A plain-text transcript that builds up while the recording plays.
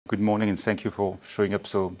Good morning, and thank you for showing up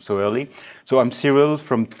so early. So I'm Cyril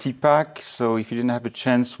from TPAC. So if you didn't have a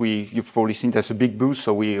chance, you've probably seen there's a big booth,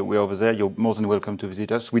 so we're over there. You're more than welcome to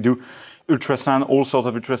visit us. We do ultrasound, all sorts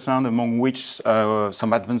of ultrasound, among which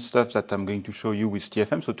some advanced stuff that I'm going to show you with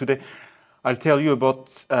TFM. So today I'll tell you about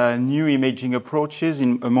new imaging approaches,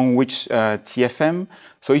 among which TFM.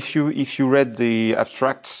 So if you read the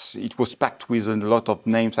abstracts, it was packed with a lot of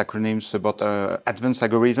names, acronyms about advanced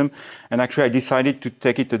algorithm. And actually, I decided to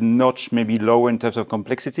take it a notch maybe lower in terms of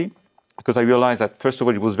complexity, because I realized that, first of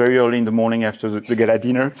all, it was very early in the morning after the gala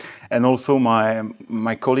dinner. And also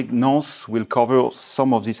my colleague Nance will cover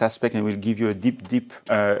some of this aspect and will give you a deep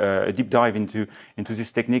dive into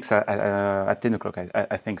these techniques at 10 o'clock,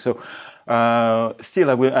 I think. So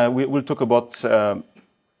still, we'll talk about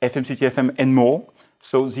FMC, TFM, and more.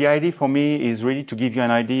 So the idea for me is really to give you an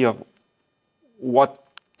idea of what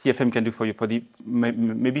TFM can do for you.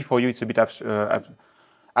 Maybe for you it's a bit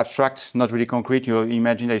abstract, not really concrete. You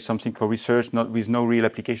imagine there is something for research, with no real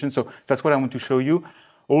application. So that's what I want to show you.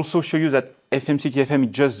 Also show you that FMC, TFM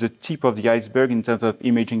is just the tip of the iceberg in terms of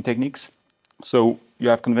imaging techniques. So you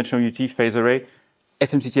have conventional UT, phase array,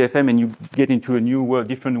 FMC, TFM, and you get into a new world,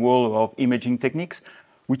 different world of imaging techniques,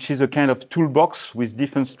 which is a kind of toolbox with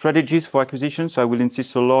different strategies for acquisition. So I will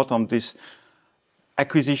insist a lot on this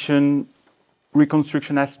acquisition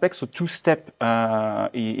reconstruction aspect, so two-step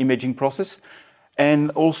imaging process.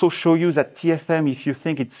 And also show you that TFM, if you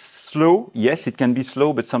think it's slow, yes, it can be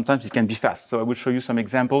slow, but sometimes it can be fast. So I will show you some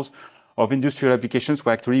examples of industrial applications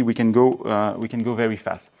where actually we can go very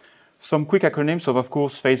fast. Some quick acronyms. So of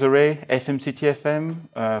course, phase array, FMC,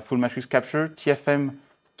 TFM, full matrix capture, TFM,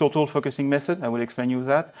 total focusing method. I will explain you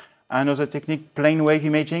that. Another technique, plane wave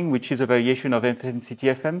imaging, which is a variation of FMC,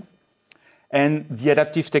 TFM. And the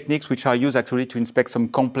adaptive techniques, which are used actually to inspect some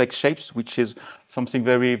complex shapes, which is something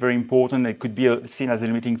very, very important. It could be seen as a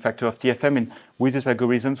limiting factor of TFM. And with these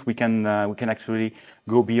algorithms, we can actually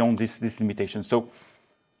go beyond this limitation. So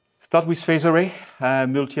start with phase array,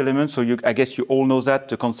 multi-element. So I guess you all know that,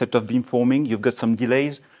 the concept of beamforming. You've got some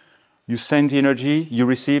delays. You send the energy, you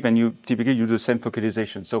receive, and you typically do the same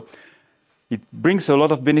focalization. So it brings a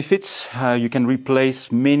lot of benefits. You can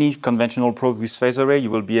replace many conventional probes with phase array.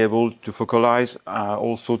 You will be able to focalize,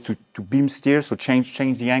 also to beam steer, so change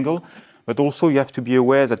the angle. But also you have to be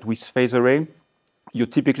aware that with phase array, you're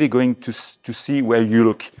typically going to see where you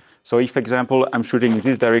look. So if, for example, I'm shooting in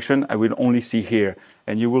this direction, I will only see here.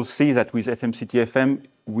 And you will see that with FMC, TFM,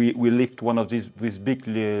 we lift one of these with big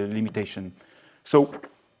limitation. So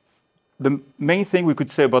the main thing we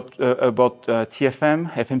could say about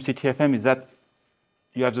TFM, FMC, TFM, is that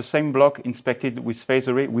you have the same block inspected with phase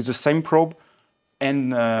array, with the same probe,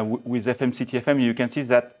 and with FMC, TFM, you can see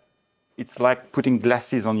that it's like putting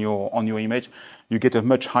glasses on your image. You get a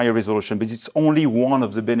much higher resolution, but it's only one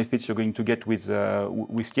of the benefits you're going to get with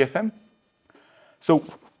TFM. So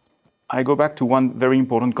I go back to one very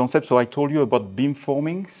important concept. So I told you about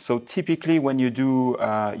beamforming. So typically when you do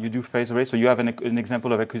phase array, so you have an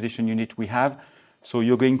example of acquisition unit we have. So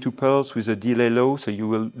you're going to pulse with a delay low. So you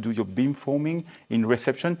will do your beamforming in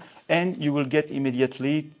reception, and you will get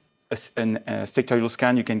immediately a sectorial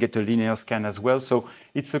scan. You can get a linear scan as well. So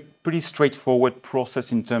it's a pretty straightforward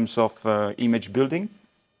process in terms of image building.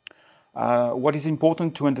 What is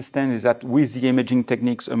important to understand is that with the imaging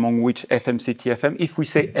techniques, among which FMC, TFM, if we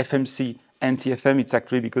say FMC and TFM, it's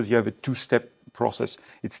actually because you have a two-step process.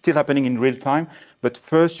 It's still happening in real time, but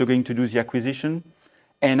first you're going to do the acquisition,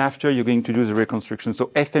 and after you're going to do the reconstruction. So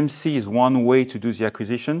FMC is one way to do the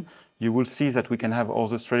acquisition. You will see that we can have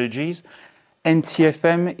other strategies. And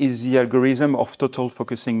TFM is the algorithm of total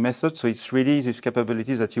focusing method. So it's really this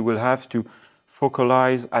capability that you will have to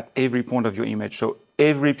focalize at every point of your image. So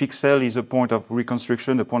every pixel is a point of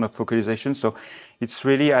reconstruction, a point of focalization. So it's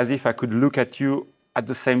really as if I could look at you at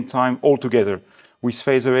the same time all together. With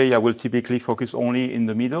phase array, I will typically focus only in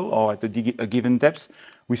the middle or at a given depth.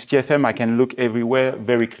 With TFM, I can look everywhere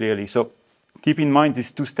very clearly. So keep in mind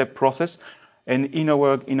this two-step process. And in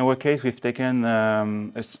our case, we've taken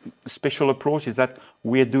a special approach, is that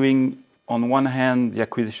we're doing, on one hand, the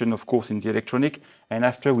acquisition, of course, in the electronic, and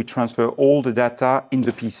after we transfer all the data in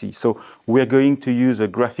the PC. So we're going to use a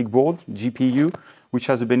graphic board, GPU, which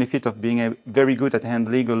has the benefit of being very good at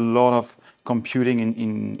handling a lot of computing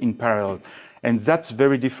in parallel. And that's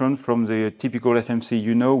very different from the typical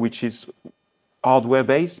FMC, which is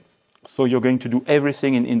hardware-based. So you're going to do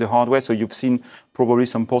everything in the hardware. So you've seen probably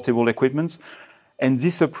some portable equipment. And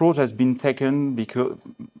this approach has been taken because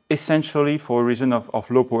essentially for a reason of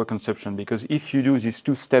low power consumption. Because if you do this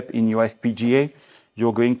two-step in your FPGA,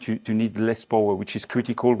 you're going to need less power, which is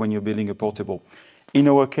critical when you're building a portable. In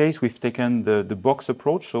our case, we've taken the box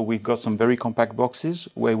approach, so we've got some very compact boxes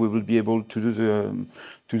where we will be able to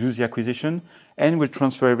do the acquisition, and we'll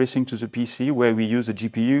transfer everything to the PC where we use a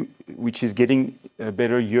GPU, which is getting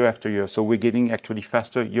better year after year. So we're getting actually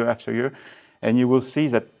faster year after year, and you will see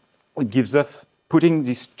that it gives us putting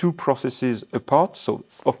these two processes apart. So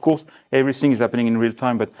of course, everything is happening in real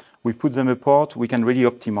time, but we put them apart, we can really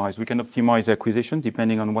optimize. We can optimize the acquisition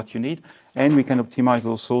depending on what you need, and we can optimize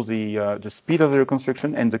also the speed of the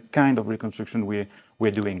reconstruction and the kind of reconstruction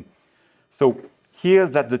we're doing. So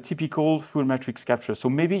here's the typical full matrix capture. So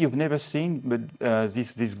maybe you've never seen but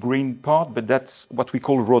this green part, but that's what we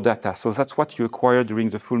call raw data. So that's what you acquire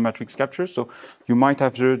during the full matrix capture. So you might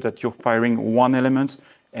have heard that you're firing one element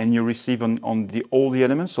and you receive on all the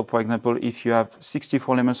elements. So for example, if you have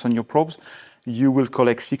 64 elements on your probes, you will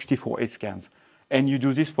collect 64 scans. And you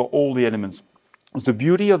do this for all the elements. The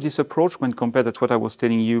beauty of this approach when compared to what I was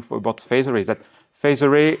telling you about phase array, that phase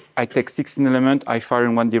array, I take 16 elements, I fire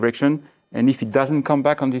in one direction, and if it doesn't come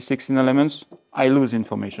back on these 16 elements, I lose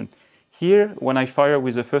information. Here, when I fire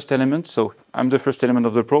with the first element, so I'm the first element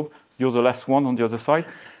of the probe, you're the last one on the other side,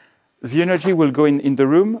 the energy will go in the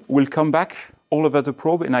room, will come back all over the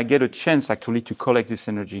probe, and I get a chance actually to collect this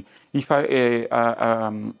energy. If I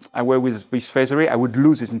were with phase array, I would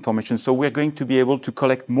lose this information. So we're going to be able to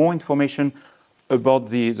collect more information about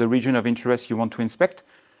the region of interest you want to inspect.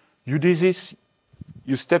 You do this,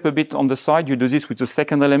 you step a bit on the side, you do this with the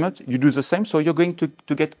second element, you do the same. So you're going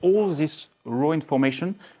to get all this raw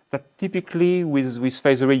information that typically with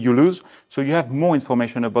phase array you lose. So you have more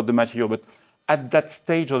information about the material, but at that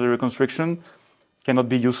stage of the reconstruction cannot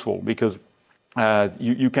be useful because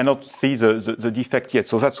you cannot see the defect yet.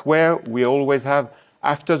 So that's where we always have,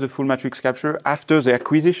 after the full matrix capture, after the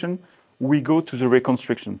acquisition, we go to the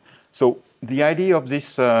reconstruction. So the idea of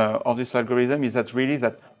this algorithm is that really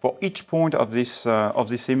that for each point of this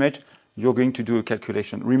image, you're going to do a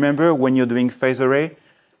calculation. Remember, when you're doing phase array,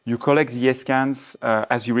 you collect the scans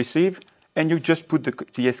as you receive, and you just put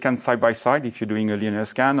the scans side by side if you're doing a linear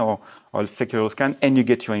scan or a sectorial scan, and you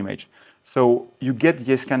get your image. So you get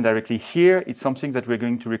the scan directly here. It's something that we're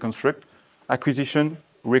going to reconstruct, acquisition,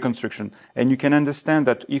 reconstruction. And you can understand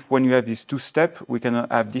that if when you have these two steps, we can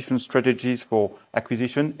have different strategies for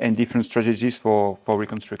acquisition and different strategies for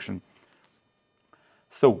reconstruction.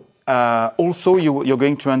 So also you're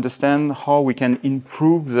going to understand how we can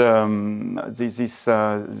improve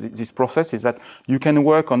this process is that you can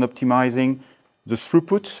work on optimizing the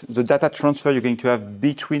throughput, the data transfer you're going to have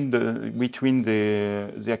between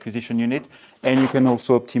the acquisition unit, and you can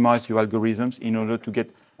also optimize your algorithms in order to get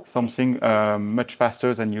something much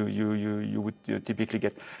faster than you would typically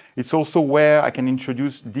get. It's also where I can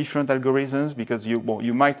introduce different algorithms because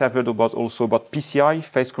you might have heard about PCI,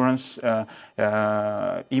 phase currents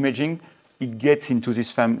imaging. It gets into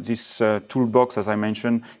this toolbox, as I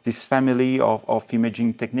mentioned, this family of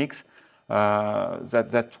imaging techniques.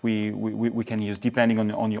 That we can use depending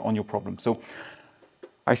on your problem. So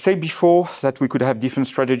I said before that we could have different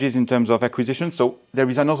strategies in terms of acquisition. So there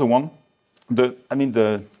is another one.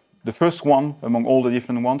 The first one among all the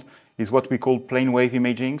different ones is what we call plane wave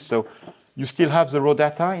imaging. So you still have the raw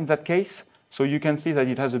data in that case. So you can see that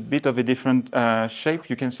it has a bit of a different shape.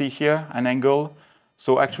 You can see here an angle.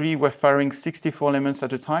 So actually we're firing 64 elements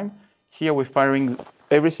at a time. Here we're firing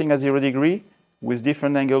everything at 0 degree with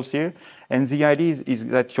different angles here. And the idea is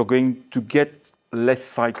that you're going to get less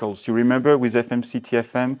cycles. You remember with FMC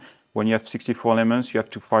TFM, when you have 64 elements, you have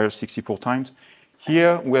to fire 64 times.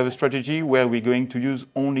 Here we have a strategy where we're going to use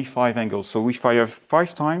only 5 angles. So we fire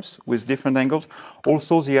 5 times with different angles.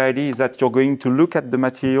 Also, the idea is that you're going to look at the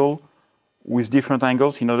material with different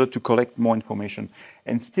angles in order to collect more information.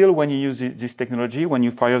 And still, when you use this technology, when you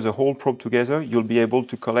fire the whole probe together, you'll be able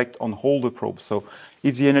to collect on all the probes. So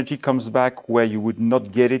if the energy comes back where you would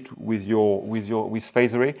not get it with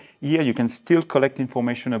phase array, here you can still collect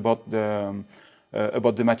information about the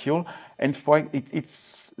material. And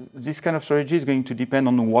this kind of strategy is going to depend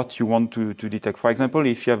on what you want to detect. For example,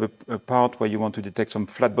 if you have a part where you want to detect some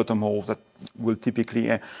flat bottom holes that will typically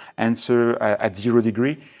answer at 0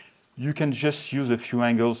 degree, you can just use a few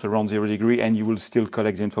angles around 0 degree and you will still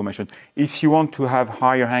collect the information. If you want to have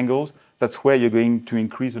higher angles, that's where you're going to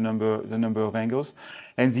increase the number of angles.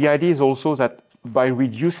 And the idea is also that by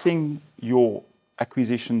reducing your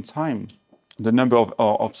acquisition time, the number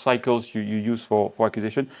of cycles you use for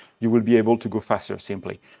acquisition, you will be able to go faster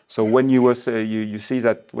simply. So when you see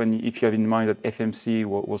that if you have in mind that FMC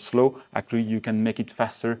was slow, actually you can make it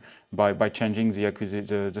faster by changing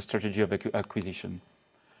the strategy of acquisition.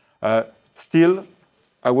 Still,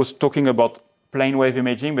 I was talking about plane wave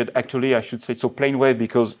imaging, but actually I should say so plane wave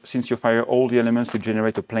because since you fire all the elements, you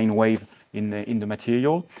generate a plane wave in the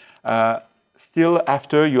material. Still,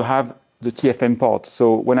 after you have the TFM part.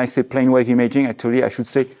 So when I say plane wave imaging, actually I should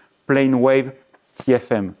say plane wave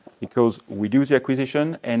TFM because we do the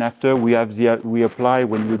acquisition and after we apply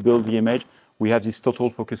when we build the image, we have this total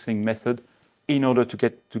focusing method in order to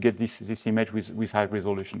get this image with high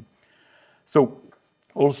resolution. So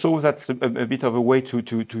also that's a bit of a way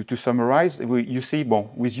to summarize. You see,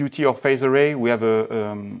 with UT or phase array, we have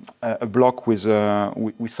a block with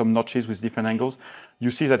some notches with different angles.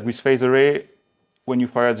 You see that with phase array, when you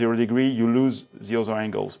fire at 0 degree, you lose the other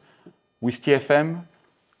angles. With TFM,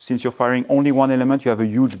 since you're firing only one element, you have a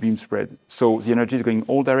huge beam spread. So the energy is going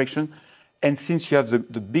all directions. And since you have the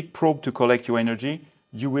big probe to collect your energy,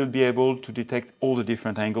 you will be able to detect all the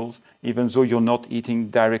different angles, even though you're not hitting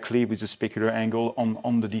directly with the specular angle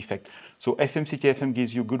on the defect. So FMC-TFM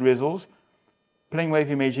gives you good results. Plane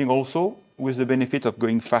wave imaging also with the benefit of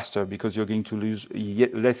going faster because you're going to lose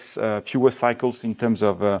fewer cycles in terms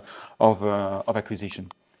of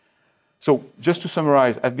acquisition. So just to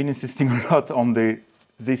summarize, I've been insisting a lot on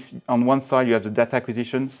this. On one side, you have the data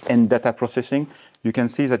acquisition and data processing. You can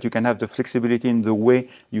see that you can have the flexibility in the way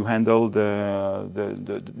you handle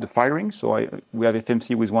the firing. So we have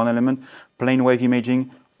FMC with one element, plane wave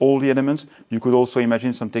imaging, all the elements. You could also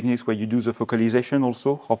imagine some techniques where you do the focalization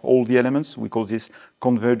also of all the elements. We call this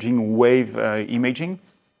converging wave imaging.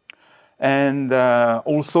 And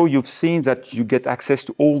also you've seen that you get access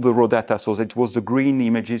to all the raw data. So that was the green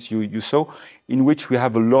images you saw, in which we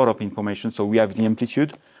have a lot of information. So we have the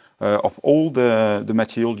amplitude of all the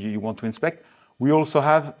material you want to inspect. We also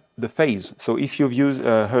have the phase. So if you've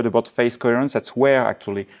heard about phase coherence, that's where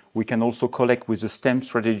actually we can also collect with the STEM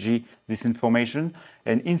strategy this information.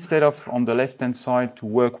 And instead of on the left-hand side to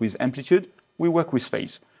work with amplitude, we work with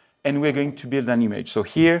phase. And we're going to build an image. So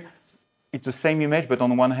here, it's the same image, but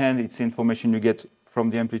on one hand, it's information you get from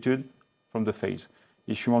the amplitude, from the phase.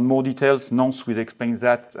 If you want more details, Nance will explain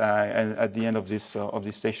that at the end of these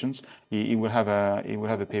sessions. He will have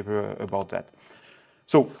a paper about that.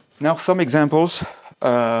 So now some examples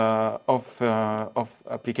of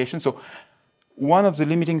applications. So one of the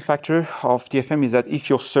limiting factors of TFM is that if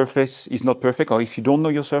your surface is not perfect, or if you don't know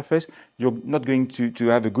your surface, you're not going to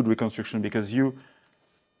have a good reconstruction because you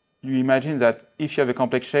imagine that if you have a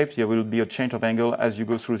complex shape, there will be a change of angle as you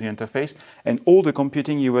go through the interface, and all the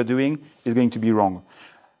computing you are doing is going to be wrong.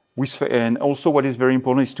 And also what is very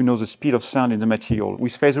important is to know the speed of sound in the material.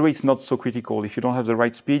 With phase array, it's not so critical. If you don't have the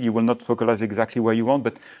right speed, you will not focalize exactly where you want,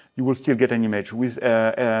 but you will still get an image. With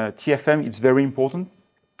TFM, it's very important.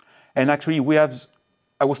 And actually,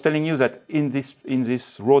 I was telling you that in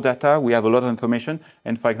this raw data, we have a lot of information.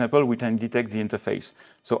 And for example, we can detect the interface.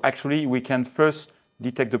 So actually, we can first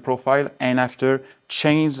detect the profile and after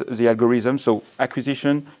change the algorithm. So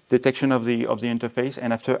acquisition, detection of the interface,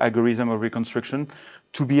 and after algorithm of reconstruction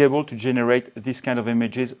to be able to generate this kind of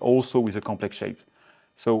images also with a complex shape.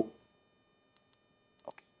 So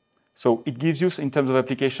it gives you, in terms of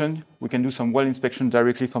application, we can do some weld inspection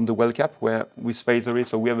directly from the weld cap, where with phase array,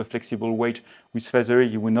 so we have a flexible weight. With phase array,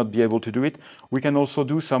 you will not be able to do it. We can also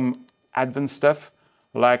do some advanced stuff,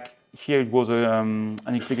 like here it was an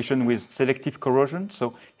application with selective corrosion.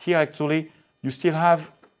 So here actually, you still have,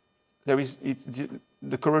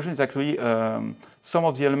 the corrosion is actually, some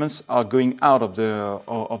of the elements are going out of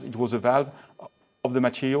it was a valve of the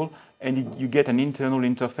material, and you get an internal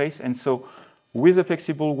interface. And so with a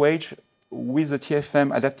flexible wedge, with the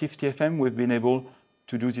TFM, adaptive TFM, we've been able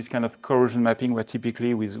to do this kind of corrosion mapping where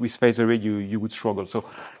typically with phase array you would struggle. So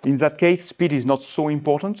in that case, speed is not so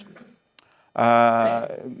important.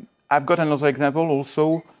 I've got another example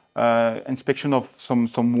also, inspection of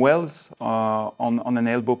some welds on an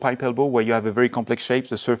elbow, pipe elbow, where you have a very complex shape,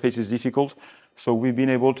 the surface is difficult. So we've been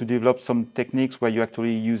able to develop some techniques where you're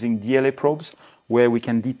actually using DLA probes, where we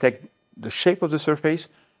can detect the shape of the surface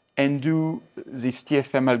and do this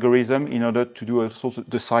TFM algorithm in order to do also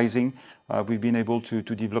the sizing. We've been able to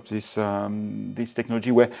develop this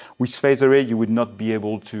technology where with phase array you would not be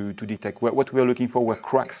able to detect. What we are looking for were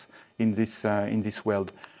cracks in this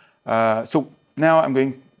weld. So now I'm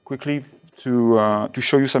going quickly to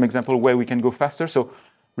show you some example where we can go faster. So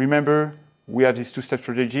remember, we have this two-step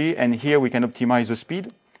strategy, and here we can optimize the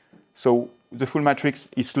speed. So the full matrix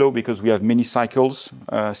is slow because we have many cycles,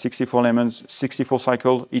 64 elements, 64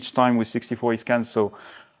 cycles, each time with 64 scans, so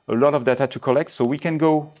a lot of data to collect. So we can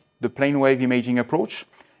go the plane wave imaging approach.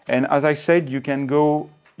 And as I said, you can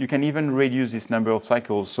even reduce this number of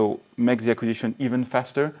cycles, so make the acquisition even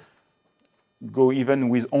faster, go even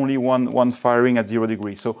with only one firing at 0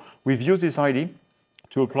 degrees. So we've used this idea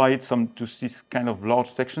to apply it to this kind of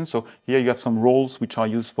large section. So here you have some rolls which are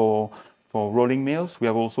used for rolling mills. We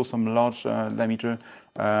have also some large diameter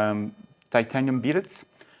titanium billets.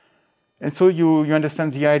 And so you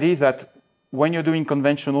understand the idea is that when you're doing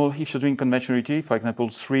conventional, if you're doing conventionality, for example,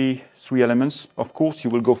 three elements, of course, you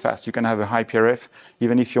will go fast. You can have a high PRF.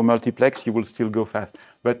 Even if you're multiplex, you will still go fast.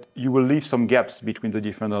 But you will leave some gaps between the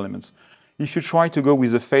different elements. If you try to go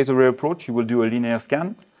with a phased array approach, you will do a linear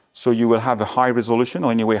scan. So you will have a high resolution,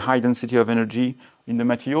 or anyway, high density of energy in the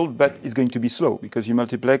material, but it's going to be slow because you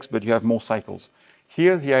multiplex, but you have more cycles.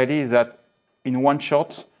 Here, the idea is that in one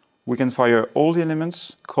shot, we can fire all the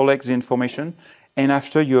elements, collect the information, and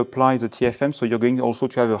after you apply the TFM, so you're going also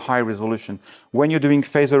to have a high resolution. When you're doing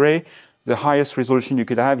phased array, the highest resolution you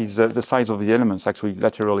could have is the size of the elements, actually,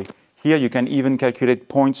 laterally. Here, you can even calculate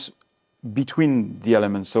points between the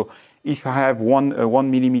elements. So if I have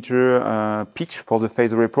 1 millimeter pitch for the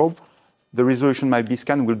phased array probe, the resolution my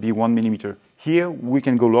B-scan will be 1 millimeter. Here, we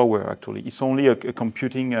can go lower, actually. It's only a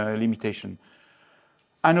computing limitation.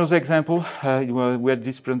 Another example, we had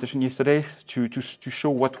this presentation yesterday to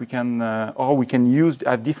show what we can, or we can use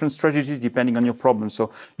at different strategies depending on your problem.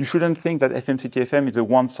 So you shouldn't think that FMC-TFM is a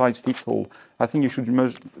one-size-fits-all. I think you should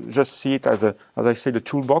just see it as I say, the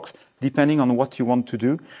toolbox. Depending on what you want to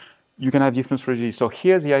do, you can have different strategies. So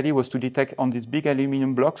here the idea was to detect on these big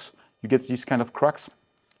aluminum blocks, you get these kind of cracks,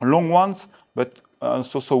 long ones, but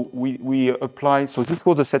so we apply, so this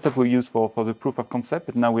was the setup we used for the proof of concept,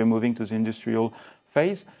 but now we're moving to the industrial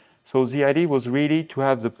phase. So the idea was really to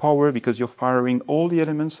have the power because you're firing all the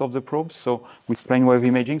elements of the probes. So with plane wave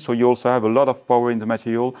imaging, so you also have a lot of power in the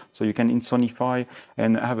material, so you can insonify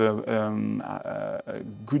and have a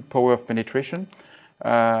good power of penetration.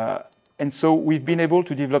 And so we've been able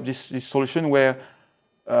to develop this solution where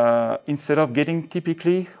instead of getting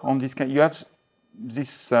typically on this kind, you have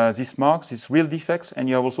these marks, these real defects, and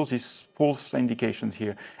you have also these false indications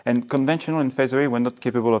here. And conventional and phased array were not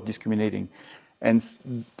capable of discriminating. And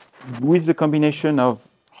with the combination of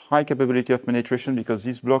high capability of penetration, because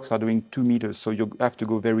these blocks are doing 2 meters, so you have to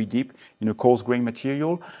go very deep in a coarse grain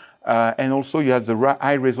material, and also you have the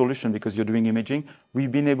high resolution because you're doing imaging,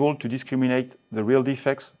 we've been able to discriminate the real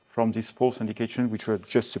defects from these false indications, which are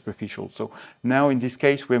just superficial. So now in this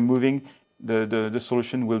case, we're moving, the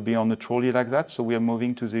solution will be on a trolley like that, so we are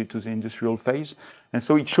moving to the industrial phase. And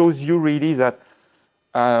so it shows you really that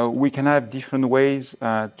we can have different ways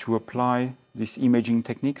to apply these imaging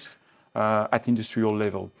techniques at industrial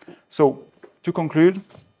level. So to conclude,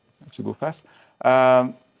 to go fast,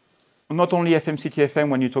 not only FMC-TFM,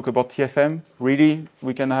 when you talk about TFM, really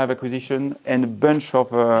we can have acquisition and a bunch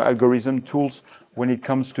of algorithm tools when it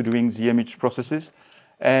comes to doing the image processes.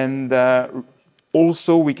 And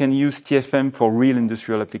also we can use TFM for real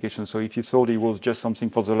industrial applications. So if you thought it was just something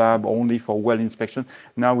for the lab, only for well inspection,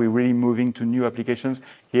 now we're really moving to new applications.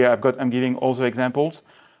 Here I'm giving also examples,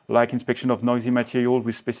 like inspection of noisy material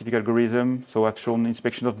with specific algorithm. So I've shown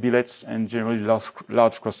inspection of billets and generally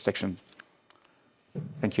large cross-section.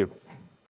 Thank you.